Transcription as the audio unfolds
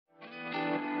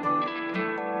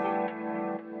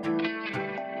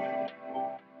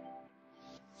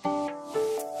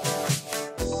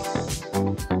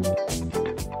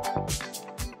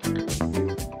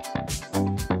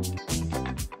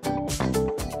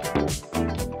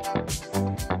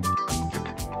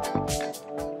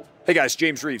Hey guys,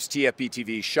 James Reeves,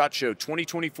 TFBTV, SHOT Show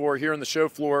 2024 here on the show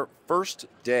floor. First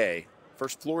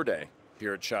floor day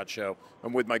here at SHOT Show.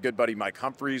 I'm with my good buddy Mike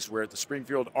Humphreys. We're at the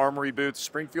Springfield Armory booth.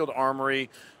 Springfield Armory,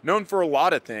 known for a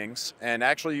lot of things, and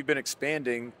actually you've been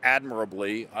expanding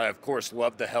admirably. I, of course,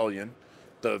 love the Hellion,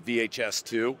 the VHS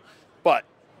 2, but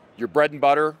your bread and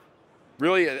butter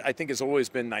really, I think, has always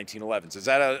been 1911s. Is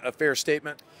that a fair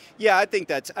statement? Yeah, I think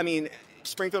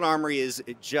Springfield Armory is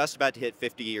just about to hit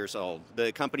 50 years old.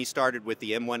 The company started with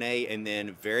the M1A and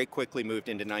then very quickly moved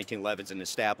into 1911s and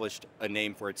established a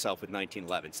name for itself with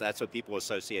 1911s. That's what people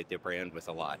associate their brand with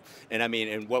a lot. And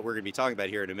and what we're going to be talking about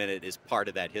here in a minute is part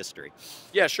of that history.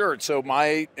 Yeah, sure. So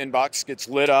my inbox gets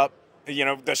lit up,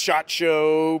 the SHOT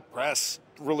Show, press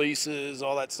releases,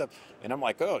 all that stuff. And I'm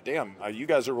like, oh, damn, you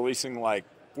guys are releasing like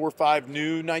 4 or 5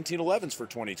 new 1911s for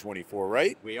 2024,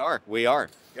 right? We are.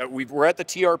 We're at the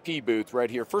TRP booth right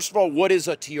here. First of all, what is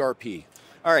a TRP?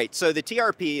 All right, so the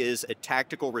TRP is a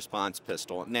tactical response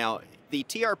pistol. Now, the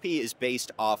TRP is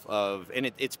based off of, and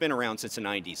it's been around since the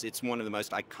 90s. It's one of the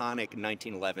most iconic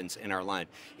 1911s in our line.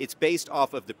 It's based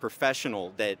off of the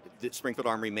Professional that Springfield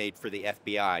Armory made for the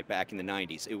FBI back in the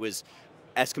 90s. It was,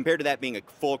 as compared to that being a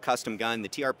full custom gun, the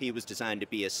TRP was designed to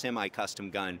be a semi-custom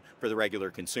gun for the regular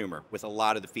consumer with a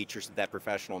lot of the features that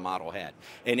Professional model had.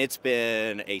 And it's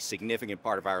been a significant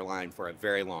part of our line for a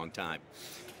very long time.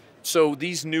 So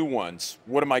these new ones,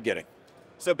 what am I getting?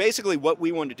 So basically what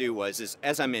we wanted to do was,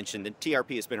 as I mentioned, the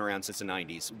TRP has been around since the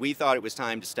 90s. We thought it was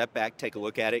time to step back, take a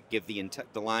look at it, give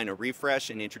the line a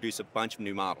refresh, and introduce a bunch of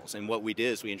new models. And what we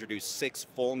did is we introduced 6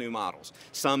 full new models,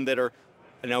 some that are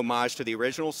an homage to the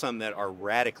original, some that are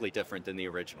radically different than the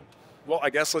original. Well,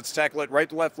 I guess let's tackle it right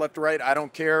to left, left to right. I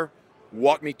don't care.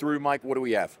 Walk me through, Mike. What do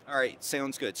we have? All right,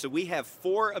 sounds good. So we have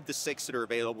 4 of the 6 that are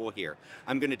available here.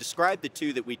 I'm going to describe the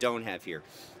 2 that we don't have here.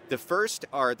 The first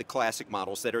are the classic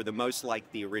models that are the most like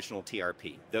the original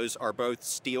TRP. Those are both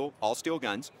steel, all steel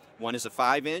guns. One is a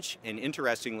 5-inch, and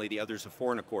interestingly, the other is a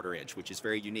 4 1/4 inch, which is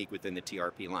very unique within the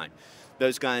TRP line.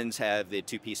 Those guns have the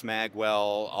 2-piece mag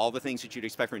well, all the things that you'd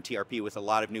expect from TRP with a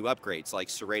lot of new upgrades, like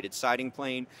serrated sighting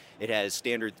plane. It has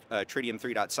standard tritium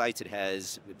 3-dot sights. It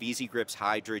has VZ grips,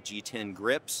 Hydra G10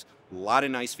 grips. A lot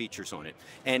of nice features on it.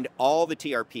 And all the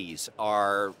TRPs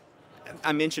are,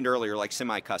 I mentioned earlier, like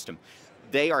semi-custom.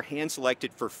 They are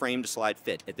hand-selected for frame-to-slide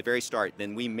fit at the very start.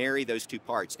 Then we marry those 2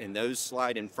 parts, and those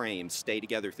slide and frames stay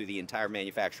together through the entire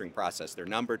manufacturing process. They're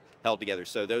numbered, held together.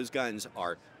 So those guns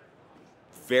are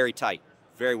very tight,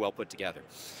 very well put together.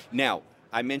 Now,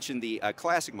 I mentioned the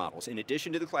classic models. In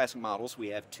addition to the classic models, we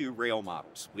have 2 rail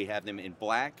models. We have them in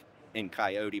black and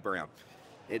coyote brown.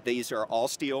 These are all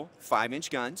steel, 5-inch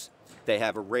guns. They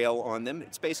have a rail on them.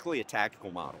 It's basically a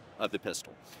tactical model of the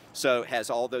pistol. So it has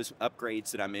all those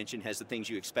upgrades that I mentioned, has the things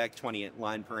you expect, 20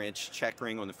 line per inch check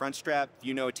ring on the front strap.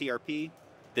 You know a TRP,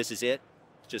 this is it,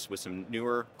 just with some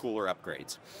newer, cooler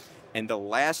upgrades. And the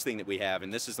last thing that we have,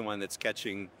 and this is the one that's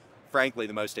catching, frankly,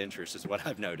 the most interest is what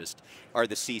I've noticed, are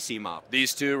the CC models.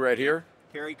 These 2 right here?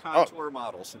 Carry contour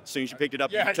models. As soon as you picked it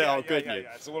up, you could tell, couldn't you?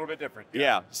 Yeah, it's a little bit different.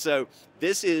 Yeah, so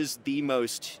this is the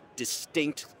most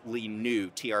distinctly new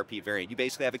TRP variant. You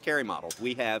basically have a carry model.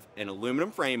 We have an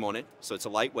aluminum frame on it, so it's a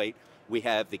lightweight. We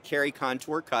have the carry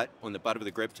contour cut on the butt of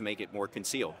the grip to make it more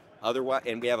concealed. Otherwise,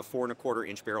 and we have a 4 1/4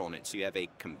 inch barrel on it. So you have a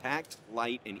compact,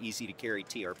 light, and easy to carry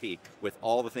TRP with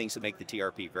all the things that make the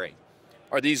TRP great.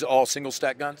 Are these all single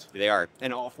stack guns? They are,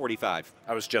 and all 45.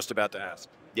 I was just about to ask.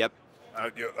 Yep.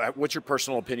 What's your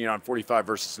personal opinion on 45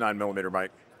 versus 9mm,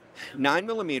 Mike?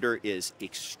 9mm is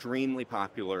extremely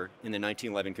popular in the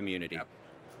 1911 community. Yep.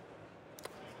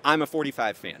 I'm a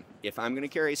 45 fan. If I'm going to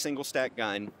carry a single stack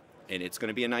gun and it's going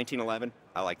to be a 1911,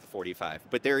 I like the 45.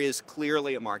 But there is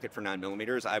clearly a market for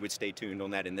 9mm. I would stay tuned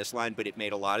on that in this line, but it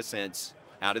made a lot of sense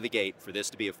out of the gate for this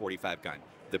to be a 45 gun.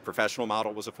 The Professional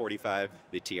model was a 45,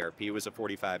 the TRP was a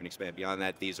 45, and expand beyond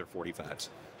that, these are 45s.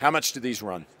 How much do these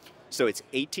run? So it's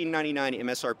 $18.99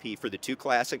 MSRP for the 2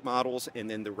 classic models, and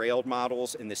then the railed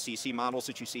models and the CC models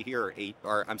that you see here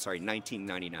are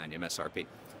 $19.99 MSRP.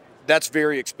 That's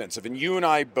very expensive, and you and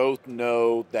I both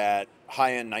know that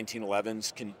high-end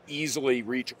 1911s can easily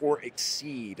reach or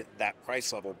exceed that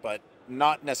price level, but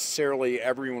not necessarily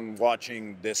everyone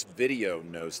watching this video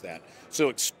knows that. So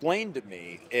explain to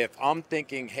me, if I'm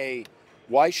thinking, hey,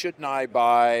 why shouldn't I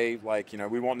buy, like,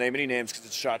 we won't name any names because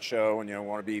it's a SHOT Show and,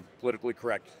 want to be politically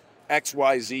correct,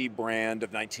 XYZ brand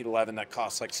of 1911 that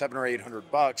costs like $700 or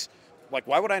 $800. Like,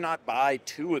 why would I not buy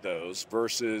 2 of those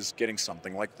versus getting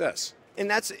something like this? And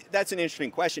that's an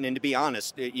interesting question. And to be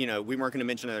honest, we weren't going to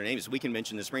mention other names. We can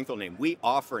mention the Springfield name. We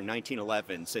offer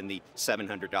 1911s in the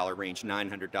 $700 range,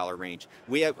 $900 range.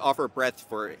 We offer a breadth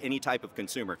for any type of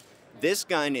consumer. This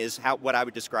gun is what I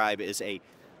would describe as a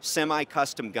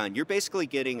semi-custom gun. You're basically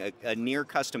getting a near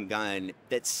custom gun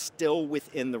that's still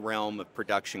within the realm of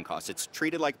production costs. It's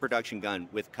treated like a production gun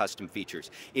with custom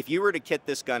features. If you were to kit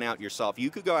this gun out yourself,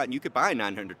 you could go out and you could buy a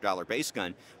 $900 base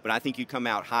gun, but I think you'd come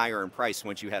out higher in price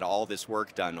once you had all this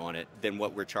work done on it than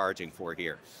what we're charging for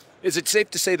here. Is it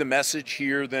safe to say the message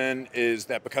here then is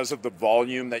that because of the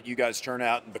volume that you guys turn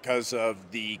out and because of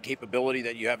the capability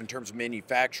that you have in terms of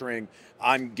manufacturing,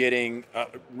 I'm getting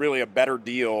really a better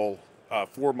deal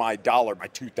for my dollar, my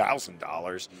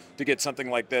 $2,000, to get something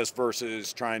like this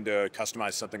versus trying to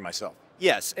customize something myself?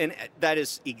 Yes, and that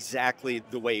is exactly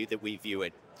the way that we view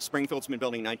it. Springfield's been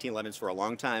building 1911s for a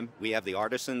long time. We have the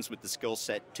artisans with the skill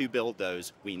set to build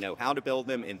those. We know how to build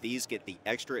them, and these get the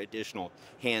extra additional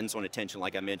hands-on attention,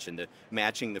 like I mentioned, the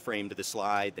matching the frame to the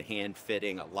slide, the hand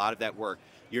fitting, a lot of that work.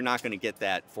 You're not going to get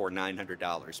that for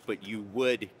 $900, but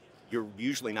you're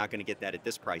usually not going to get that at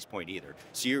this price point either.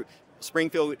 So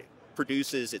Springfield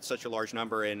produces at such a large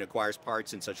number and acquires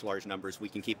parts in such large numbers, we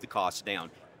can keep the costs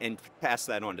down and pass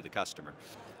that on to the customer.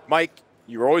 Mike,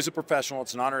 you're always a professional.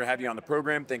 It's an honor to have you on the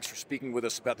program. Thanks for speaking with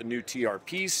us about the new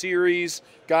TRP series.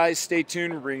 Guys, stay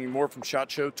tuned. We're bringing more from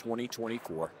SHOT Show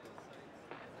 2024.